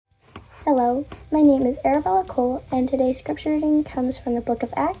Hello, my name is Arabella Cole, and today's scripture reading comes from the book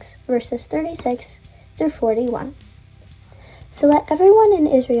of Acts, verses 36 through 41. So let everyone in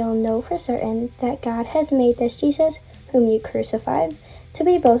Israel know for certain that God has made this Jesus, whom you crucified, to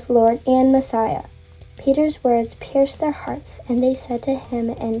be both Lord and Messiah. Peter's words pierced their hearts, and they said to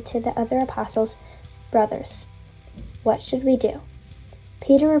him and to the other apostles, "Brothers, what should we do?"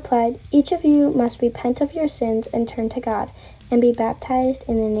 Peter replied, "Each of you must repent of your sins and turn to God, and be baptized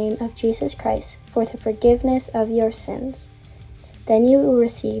in the name of Jesus Christ for the forgiveness of your sins. Then you will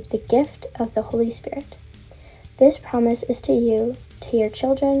receive the gift of the Holy Spirit. This promise is to you, to your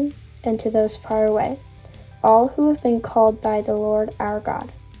children, and to those far away, all who have been called by the Lord our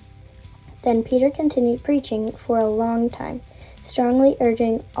God." Then Peter continued preaching for a long time, strongly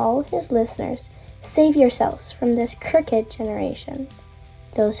urging all his listeners, "Save yourselves from this crooked generation."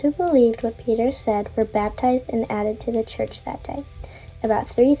 Those who believed what Peter said were baptized and added to the church that day, about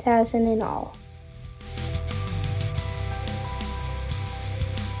 3,000 in all.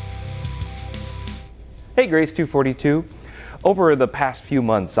 Hey, Grace 242. Over the past few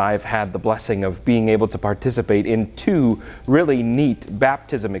months, I've had the blessing of being able to participate in two really neat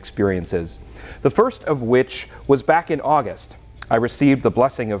baptism experiences. The first of which was back in August. I received the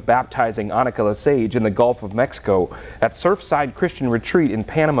blessing of baptizing Annika Lesage in the Gulf of Mexico at Surfside Christian Retreat in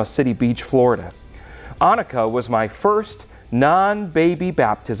Panama City Beach, Florida. Annika was my first non-baby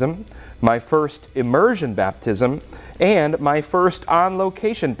baptism, my first immersion baptism, and my first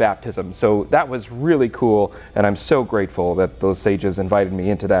on-location baptism. So that was really cool, and I'm so grateful that those sages invited me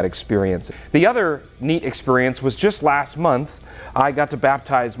into that experience. The other neat experience was just last month. I got to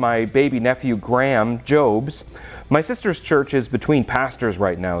baptize my baby nephew, Graham Jobs. My sister's church is between pastors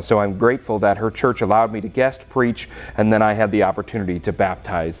right now, so I'm grateful that her church allowed me to guest preach, and then I had the opportunity to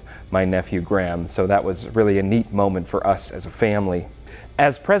baptize my nephew, Graham. So that was really a neat moment for us as a family.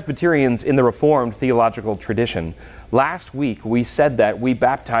 As Presbyterians in the Reformed theological tradition, last week we said that we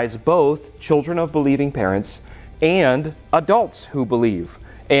baptize both children of believing parents and adults who believe.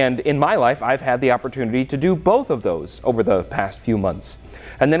 And in my life, I've had the opportunity to do both of those over the past few months.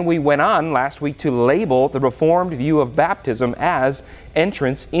 And then we went on last week to label the Reformed view of baptism as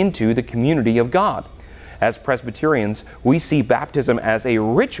entrance into the community of God. As Presbyterians, we see baptism as a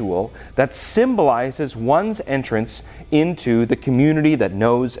ritual that symbolizes one's entrance into the community that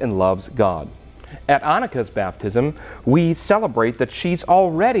knows and loves God. At Annika's baptism, we celebrate that she's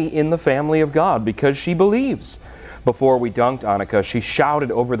already in the family of God because she believes. Before we dunked Annika, she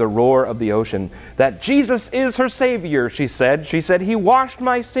shouted over the roar of the ocean that Jesus is her Savior, she said. She said, "He washed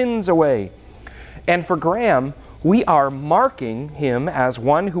my sins away." And for Graham, we are marking him as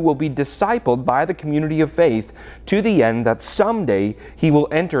one who will be discipled by the community of faith to the end that someday he will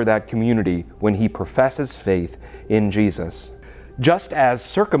enter that community when he professes faith in Jesus. Just as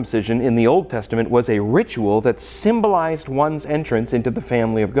circumcision in the Old Testament was a ritual that symbolized one's entrance into the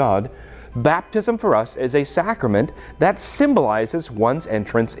family of God, baptism for us is a sacrament that symbolizes one's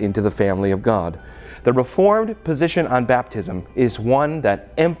entrance into the family of God. The Reformed position on baptism is one that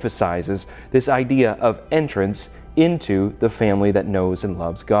emphasizes this idea of entrance into the family that knows and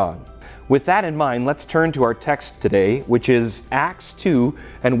loves God. With that in mind, let's turn to our text today, which is Acts 2,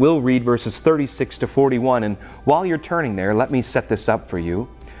 and we'll read verses 36 to 41. And while you're turning there, let me set this up for you.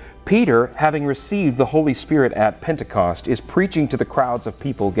 Peter, having received the Holy Spirit at Pentecost, is preaching to the crowds of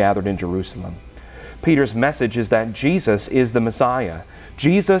people gathered in Jerusalem. Peter's message is that Jesus is the Messiah.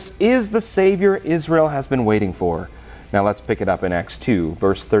 Jesus is the Savior Israel has been waiting for. Now let's pick it up in Acts 2,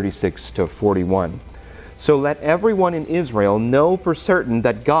 verse 36 to 41. "So let everyone in Israel know for certain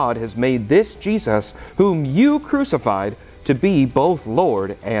that God has made this Jesus, whom you crucified, to be both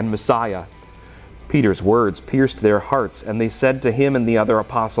Lord and Messiah." Peter's words pierced their hearts, and they said to him and the other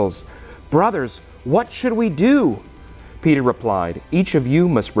apostles, "Brothers, what should we do?" Peter replied, "Each of you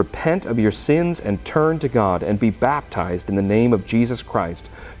must repent of your sins and turn to God and be baptized in the name of Jesus Christ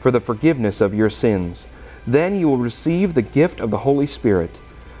for the forgiveness of your sins. Then you will receive the gift of the Holy Spirit.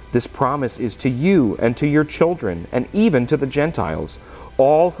 This promise is to you and to your children and even to the Gentiles,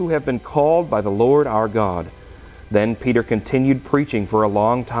 all who have been called by the Lord our God." Then Peter continued preaching for a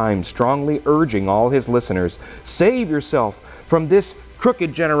long time, strongly urging all his listeners, "Save yourself from this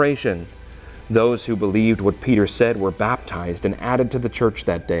crooked generation." Those who believed what Peter said were baptized and added to the church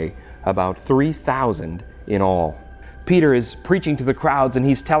that day, about 3,000 in all. Peter is preaching to the crowds and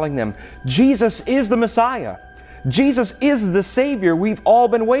he's telling them, Jesus is the Messiah. Jesus is the Savior we've all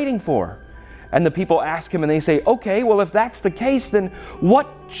been waiting for. And the people ask him and they say, "Okay, well, if that's the case, then what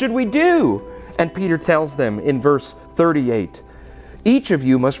should we do?" And Peter tells them in verse 38, "Each of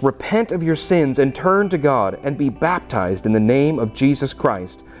you must repent of your sins and turn to God and be baptized in the name of Jesus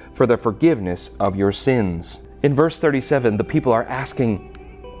Christ for the forgiveness of your sins. In verse 37, the people are asking,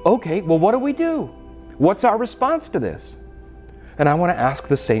 okay, well, what do we do? What's our response to this? And I want to ask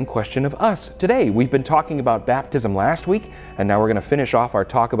the same question of us today. We've been talking about baptism last week, and now we're going to finish off our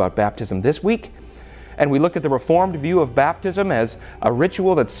talk about baptism this week. And we look at the Reformed view of baptism as a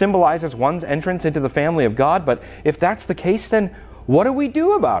ritual that symbolizes one's entrance into the family of God. But if that's the case, then what do we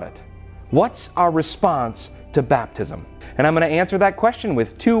do about it? What's our response to baptism? And I'm going to answer that question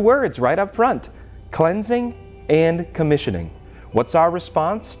with two words right up front: cleansing and commissioning. What's our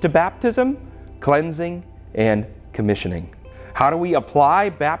response to baptism? Cleansing and commissioning. How do we apply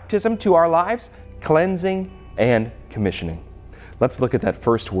baptism to our lives? Cleansing and commissioning. Let's look at that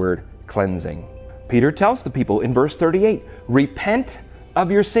first word, cleansing. Peter tells the people in verse 38, repent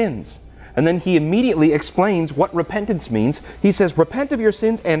of your sins. And then he immediately explains what repentance means. He says, repent of your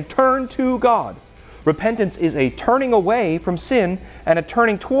sins and turn to God. Repentance is a turning away from sin and a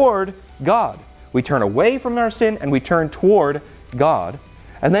turning toward God. We turn away from our sin and we turn toward God.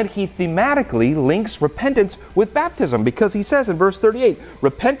 And then he thematically links repentance with baptism, because he says in verse 38,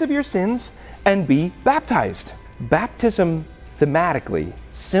 repent of your sins and be baptized. Baptism thematically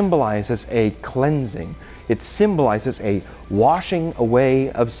symbolizes a cleansing. It symbolizes a washing away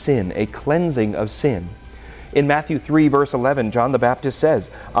of sin, a cleansing of sin. In Matthew 3, verse 11, John the Baptist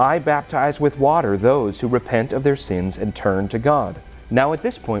says, I baptize with water those who repent of their sins and turn to God. Now at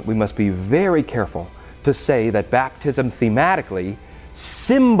this point, we must be very careful to say that baptism thematically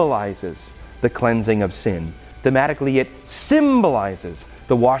symbolizes the cleansing of sin. Thematically, it symbolizes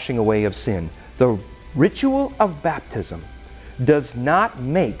the washing away of sin. The ritual of baptism does not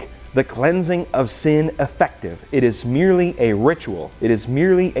make the cleansing of sin effective. It is merely a ritual. It is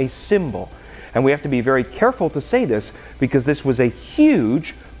merely a symbol. And we have to be very careful to say this, because this was a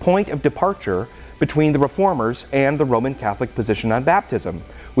huge point of departure between the Reformers and the Roman Catholic position on baptism.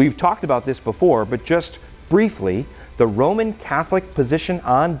 We've talked about this before, but just briefly, the Roman Catholic position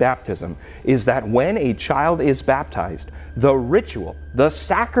on baptism is that when a child is baptized, the ritual, the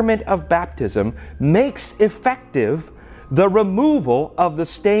sacrament of baptism, makes effective the removal of the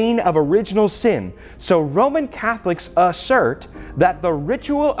stain of original sin. So Roman Catholics assert that the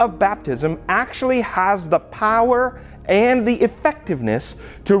ritual of baptism actually has the power and the effectiveness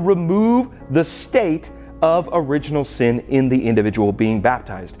to remove the state of original sin in the individual being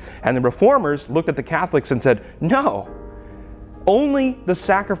baptized. And the Reformers looked at the Catholics and said, no, only the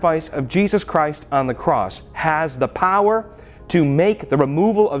sacrifice of Jesus Christ on the cross has the power to make the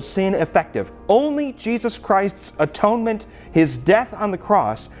removal of sin effective. Only Jesus Christ's atonement, his death on the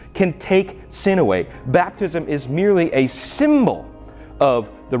cross, can take sin away. Baptism is merely a symbol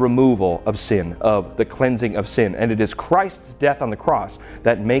of the removal of sin, of the cleansing of sin, and it is Christ's death on the cross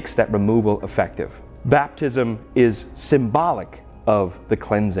that makes that removal effective. Baptism is symbolic of the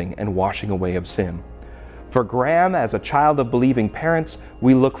cleansing and washing away of sin. For Graham, as a child of believing parents,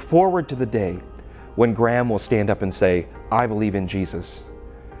 we look forward to the day when Graham will stand up and say, I believe in Jesus,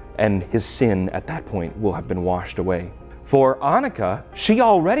 and his sin at that point will have been washed away. For Annika, she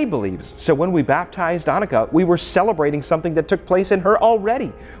already believes. So when we baptized Annika, we were celebrating something that took place in her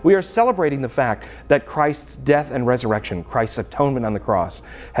already. We are celebrating the fact that Christ's death and resurrection, Christ's atonement on the cross,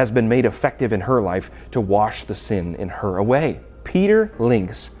 has been made effective in her life to wash the sin in her away. Peter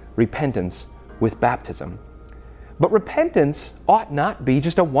links repentance with baptism. But repentance ought not be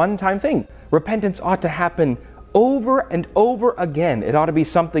just a one-time thing. Repentance ought to happen over and over again. It ought to be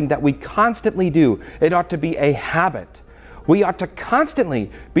something that we constantly do. It ought to be a habit. We ought to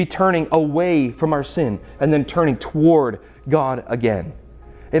constantly be turning away from our sin and then turning toward God again.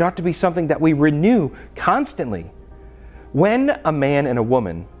 It ought to be something that we renew constantly. When a man and a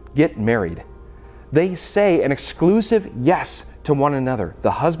woman get married, they say an exclusive yes to one another.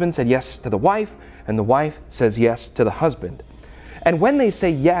 The husband said yes to the wife, and the wife says yes to the husband. And when they say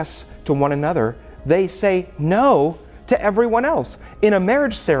yes to one another, they say no to everyone else. In a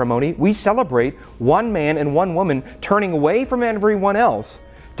marriage ceremony, we celebrate one man and one woman turning away from everyone else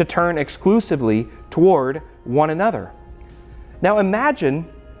to turn exclusively toward one another. Now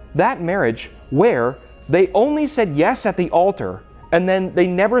imagine that marriage where they only said yes at the altar and then they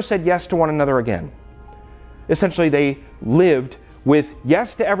never said yes to one another again. Essentially, they lived with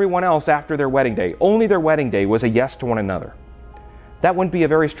yes to everyone else after their wedding day. Only their wedding day was a yes to one another. That wouldn't be a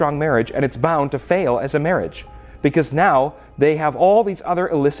very strong marriage, and it's bound to fail as a marriage, because now they have all these other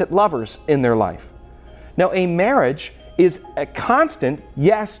illicit lovers in their life. Now, a marriage is a constant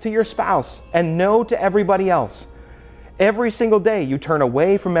yes to your spouse and no to everybody else. Every single day you turn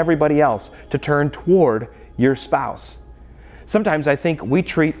away from everybody else to turn toward your spouse. Sometimes I think we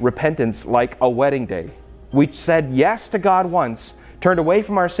treat repentance like a wedding day. We said yes to God once turned away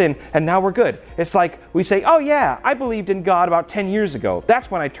from our sin, and now we're good. It's like we say, oh yeah, I believed in God about 10 years ago. That's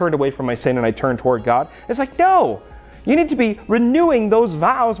when I turned away from my sin and I turned toward God. It's like, no, you need to be renewing those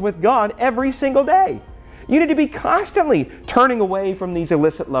vows with God every single day. You need to be constantly turning away from these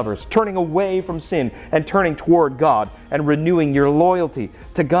illicit lovers, turning away from sin, and turning toward God, and renewing your loyalty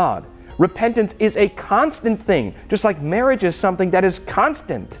to God. Repentance is a constant thing, just like marriage is something that is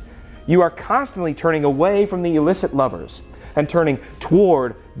constant. You are constantly turning away from the illicit lovers and turning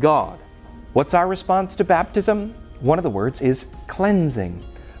toward God. What's our response to baptism? One of the words is cleansing.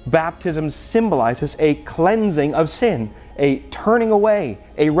 Baptism symbolizes a cleansing of sin, a turning away,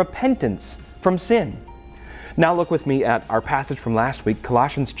 a repentance from sin. Now look with me at our passage from last week,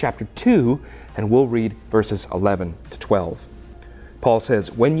 Colossians chapter 2, and we'll read verses 11 to 12. Paul says,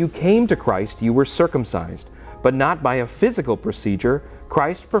 "When you came to Christ, you were circumcised, but not by a physical procedure.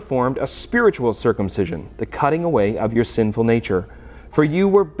 Christ performed a spiritual circumcision, the cutting away of your sinful nature. For you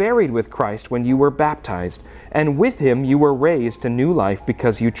were buried with Christ when you were baptized, and with him you were raised to new life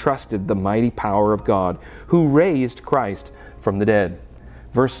because you trusted the mighty power of God, who raised Christ from the dead."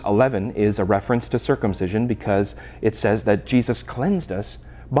 Verse 11 is a reference to circumcision because it says that Jesus cleansed us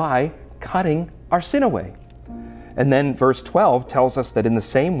by cutting our sin away. And then verse 12 tells us that in the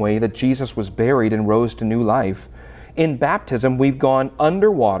same way that Jesus was buried and rose to new life, in baptism we've gone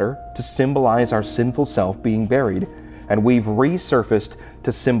underwater to symbolize our sinful self being buried, and we've resurfaced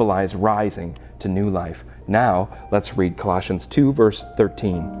to symbolize rising to new life. Now let's read Colossians 2 verse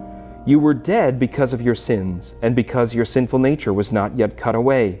 13. "You were dead because of your sins, and because your sinful nature was not yet cut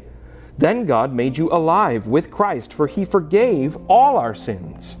away. Then God made you alive with Christ, for he forgave all our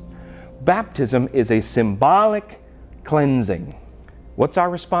sins." Baptism is a symbolic cleansing. What's our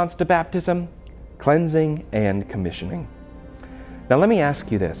response to baptism? Cleansing and commissioning. Now let me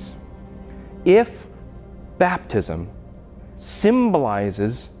ask you this. If baptism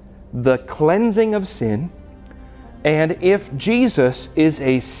symbolizes the cleansing of sin, and if Jesus is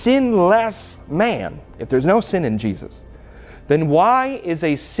a sinless man, if there's no sin in Jesus, then why is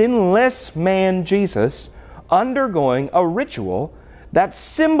a sinless man, Jesus, undergoing a ritual that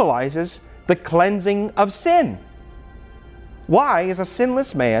symbolizes the cleansing of sin? Why is a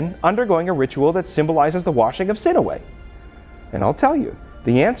sinless man undergoing a ritual that symbolizes the washing of sin away? And I'll tell you,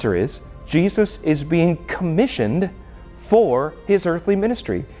 the answer is Jesus is being commissioned for his earthly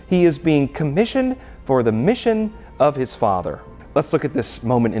ministry. He is being commissioned for the mission of his Father. Let's look at this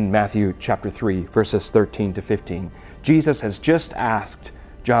moment in Matthew chapter 3, verses 13 to 15. Jesus has just asked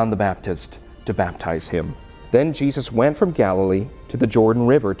John the Baptist to baptize him. Then Jesus went from Galilee to the Jordan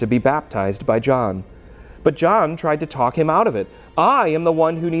River to be baptized by John. But John tried to talk him out of it. "I am the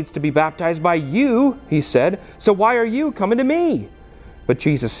one who needs to be baptized by you," he said, "so why are you coming to me?" But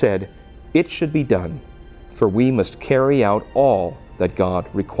Jesus said, "It should be done, for we must carry out all that God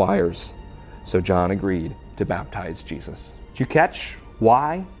requires." So John agreed to baptize Jesus. Did you catch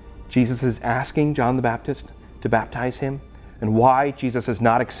why Jesus is asking John the Baptist to baptize him? And why Jesus is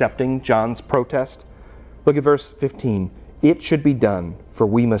not accepting John's protest? Look at verse 15. "It should be done, for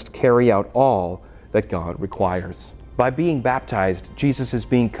we must carry out all that God requires." By being baptized, Jesus is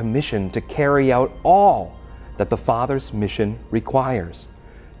being commissioned to carry out all that the Father's mission requires.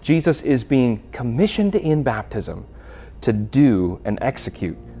 Jesus is being commissioned in baptism to do and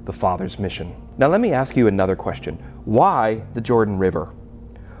execute the Father's mission. Now let me ask you another question. Why the Jordan River?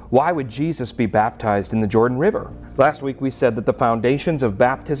 Why would Jesus be baptized in the Jordan River? Last week we said that the foundations of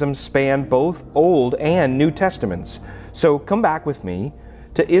baptism span both Old and New Testaments. So come back with me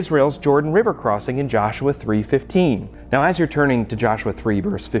to Israel's Jordan River crossing in Joshua 3:15. Now as you're turning to Joshua 3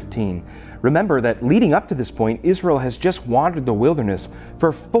 verse 15, remember that leading up to this point, Israel has just wandered the wilderness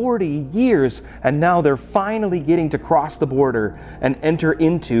for 40 years, and now they're finally getting to cross the border and enter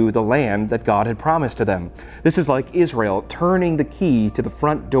into the land that God had promised to them. This is like Israel turning the key to the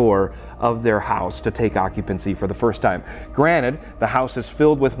front door of their house to take occupancy for the first time. Granted, the house is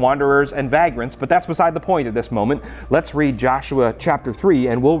filled with wanderers and vagrants, but that's beside the point at this moment. Let's read Joshua chapter 3,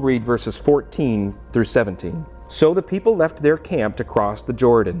 and we'll read verses 14 through 17. "So the people left their camp to cross the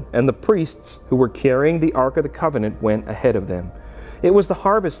Jordan, and the priests who were carrying the Ark of the Covenant went ahead of them. It was the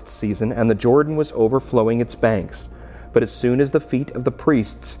harvest season, and the Jordan was overflowing its banks. But as soon as the feet of the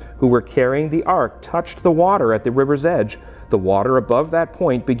priests who were carrying the Ark touched the water at the river's edge, the water above that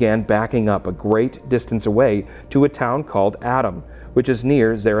point began backing up a great distance away to a town called Adam, which is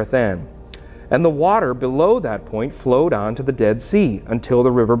near Zarethan. And the water below that point flowed on to the Dead Sea until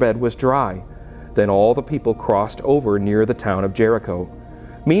the riverbed was dry. Then all the people crossed over near the town of Jericho.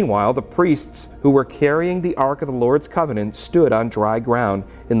 Meanwhile, the priests who were carrying the Ark of the Lord's Covenant stood on dry ground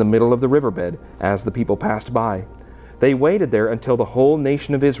in the middle of the riverbed as the people passed by. They waited there until the whole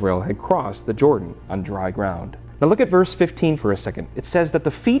nation of Israel had crossed the Jordan on dry ground. Now look at verse 15 for a second. It says that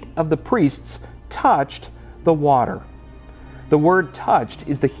the feet of the priests touched the water. The word touched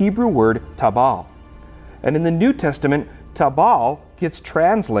is the Hebrew word tabal. And in the New Testament, tabal gets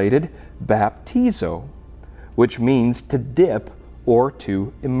translated baptizo, which means to dip or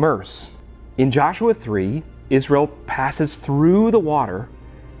to immerse. In Joshua 3, Israel passes through the water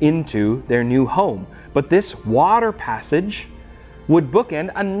into their new home. But this water passage would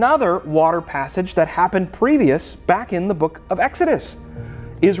bookend another water passage that happened previous back in the book of Exodus.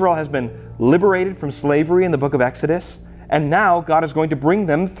 Israel has been liberated from slavery in the book of Exodus, and now God is going to bring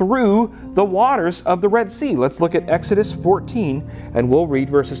them through the waters of the Red Sea. Let's look at Exodus 14, and we'll read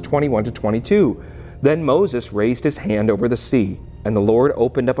verses 21 to 22. Then Moses raised his hand over the sea, and the Lord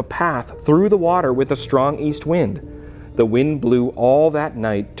opened up a path through the water with a strong east wind. The wind blew all that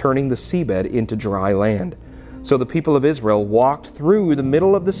night, turning the seabed into dry land. So the people of Israel walked through the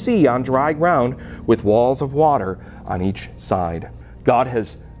middle of the sea on dry ground with walls of water on each side. God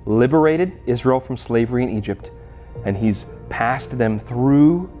has liberated Israel from slavery in Egypt, and he's passed them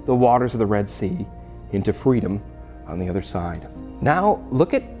through the waters of the Red Sea into freedom on the other side. Now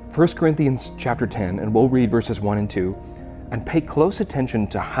look at 1 Corinthians chapter 10, and we'll read verses 1 and 2, and pay close attention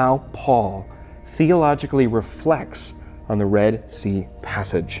to how Paul theologically reflects on the Red Sea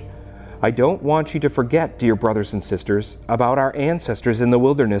passage. I don't want you to forget, dear brothers and sisters, about our ancestors in the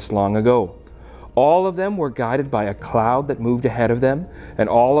wilderness long ago. All of them were guided by a cloud that moved ahead of them, and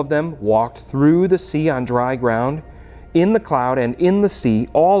all of them walked through the sea on dry ground. In the cloud and in the sea,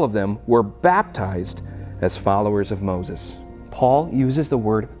 all of them were baptized as followers of Moses. Paul uses the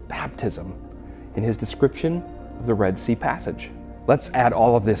word baptism in his description of the Red Sea passage. Let's add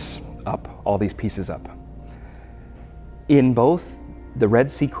all of this up, all these pieces up. In both the Red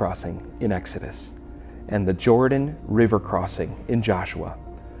Sea crossing in Exodus and the Jordan River crossing in Joshua,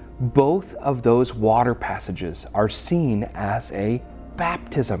 both of those water passages are seen as a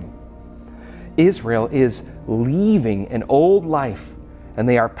baptism. Israel is leaving an old life, and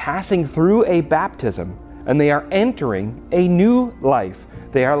they are passing through a baptism, and they are entering a new life.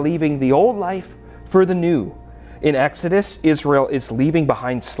 They are leaving the old life for the new. In Exodus, Israel is leaving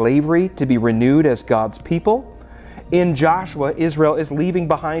behind slavery to be renewed as God's people. In Joshua, Israel is leaving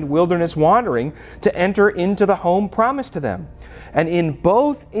behind wilderness wandering to enter into the home promised to them. And in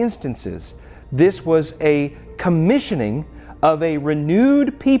both instances, this was a commissioning of a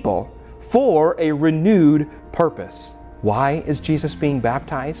renewed people for a renewed purpose. Why is Jesus being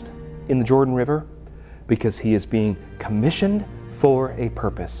baptized in the Jordan River? Because he is being commissioned for a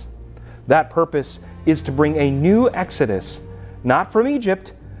purpose. That purpose is to bring a new exodus, not from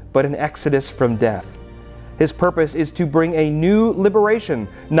Egypt, but an exodus from death. His purpose is to bring a new liberation,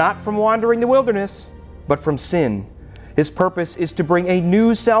 not from wandering the wilderness, but from sin. His purpose is to bring a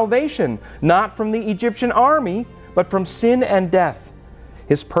new salvation, not from the Egyptian army, but from sin and death.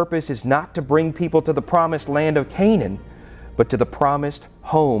 His purpose is not to bring people to the promised land of Canaan, but to the promised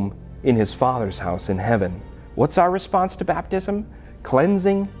home in his Father's house in heaven. What's our response to baptism?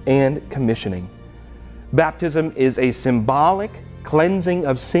 Cleansing and commissioning. Baptism is a symbolic cleansing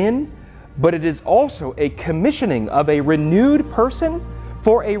of sin, but it is also a commissioning of a renewed person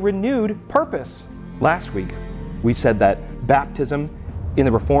for a renewed purpose. Last week, we said that baptism in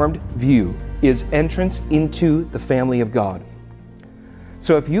the Reformed view is entrance into the family of God.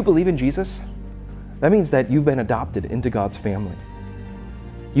 So if you believe in Jesus, that means that you've been adopted into God's family.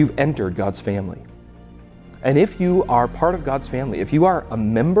 You've entered God's family. And if you are part of God's family, if you are a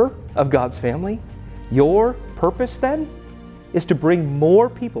member of God's family, your purpose then is to bring more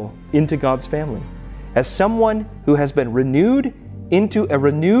people into God's family. As someone who has been renewed into a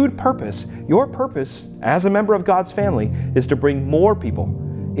renewed purpose, your purpose as a member of God's family is to bring more people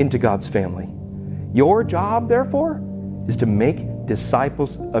into God's family. Your job, therefore, is to make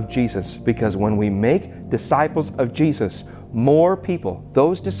disciples of Jesus, because when we make disciples of Jesus, more people,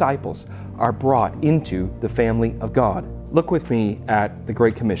 those disciples, are brought into the family of God. Look with me at the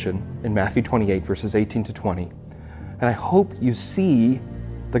Great Commission in Matthew 28, verses 18 to 20. And I hope you see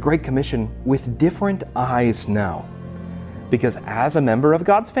the Great Commission with different eyes now. Because as a member of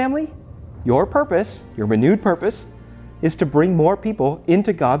God's family, your purpose, your renewed purpose, is to bring more people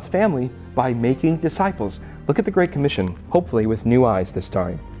into God's family by making disciples. Look at the Great Commission, hopefully with new eyes this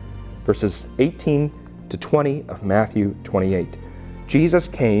time. Verses 18 to 20 of Matthew 28. Jesus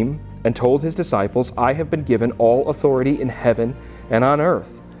came and told his disciples, I have been given all authority in heaven and on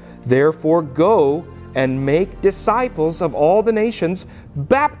earth. Therefore go and make disciples of all the nations,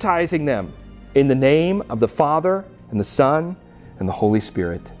 baptizing them in the name of the Father and the Son and the Holy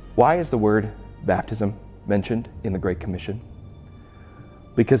Spirit. Why is the word baptism mentioned in the Great Commission.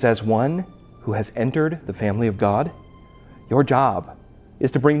 Because as one who has entered the family of God, your job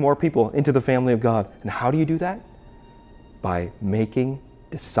is to bring more people into the family of God. And how do you do that? By making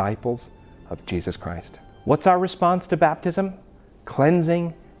disciples of Jesus Christ. What's our response to baptism?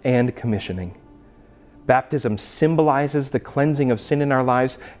 Cleansing and commissioning. Baptism symbolizes the cleansing of sin in our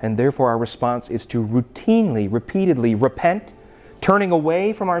lives, and therefore our response is to routinely, repeatedly repent, turning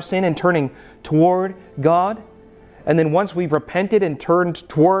away from our sin and turning toward God. And then once we've repented and turned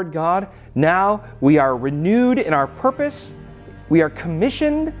toward God, now we are renewed in our purpose. We are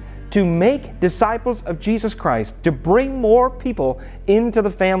commissioned to make disciples of Jesus Christ, to bring more people into the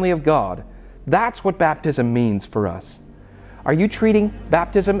family of God. That's what baptism means for us. Are you treating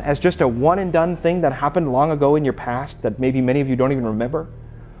baptism as just a one and done thing that happened long ago in your past that maybe many of you don't even remember?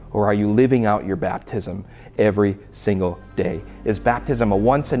 Or are you living out your baptism every single day? Is baptism a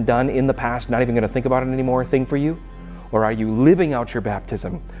once and done in the past, not even going to think about it anymore thing for you? Or are you living out your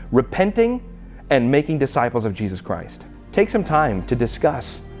baptism, repenting and making disciples of Jesus Christ? Take some time to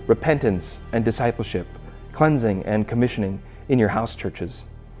discuss repentance and discipleship, cleansing and commissioning in your house churches.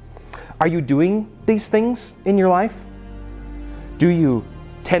 Are you doing these things in your life? Do you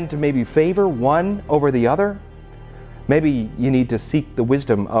tend to maybe favor one over the other? Maybe you need to seek the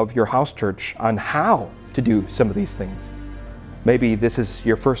wisdom of your house church on how to do some of these things. Maybe this is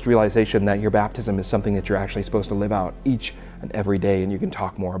your first realization that your baptism is something that you're actually supposed to live out each and every day, and you can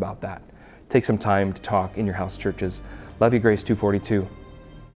talk more about that. Take some time to talk in your house churches. Love you, Grace 242.